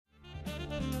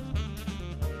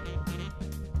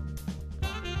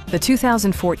the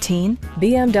 2014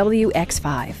 BMW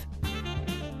X5.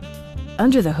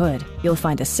 Under the hood, you'll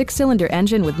find a 6-cylinder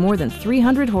engine with more than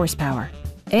 300 horsepower.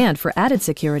 And for added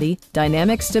security,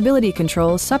 dynamic stability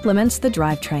control supplements the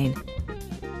drivetrain.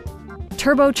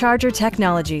 Turbocharger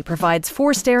technology provides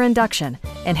forced-air induction,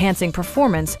 enhancing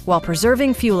performance while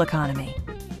preserving fuel economy.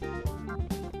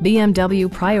 BMW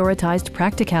prioritized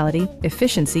practicality,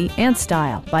 efficiency, and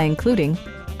style by including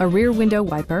a rear window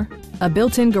wiper, a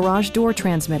built-in garage door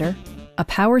transmitter, a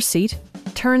power seat,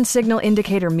 turn signal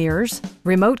indicator mirrors,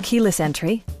 remote keyless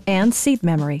entry, and seat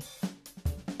memory.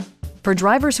 For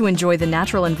drivers who enjoy the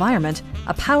natural environment,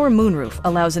 a power moonroof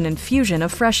allows an infusion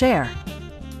of fresh air.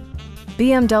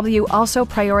 BMW also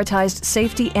prioritized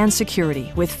safety and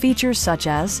security with features such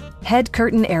as head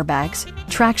curtain airbags,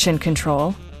 traction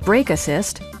control, brake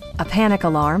assist, a panic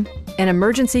alarm, an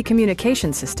emergency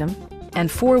communication system, and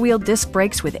 4-wheel disc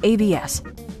brakes with ABS.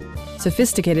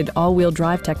 Sophisticated all-wheel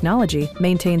drive technology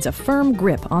maintains a firm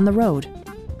grip on the road.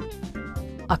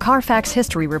 A Carfax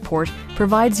history report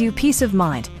provides you peace of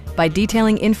mind by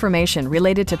detailing information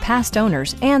related to past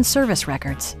owners and service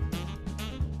records.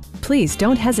 Please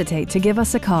don't hesitate to give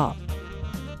us a call.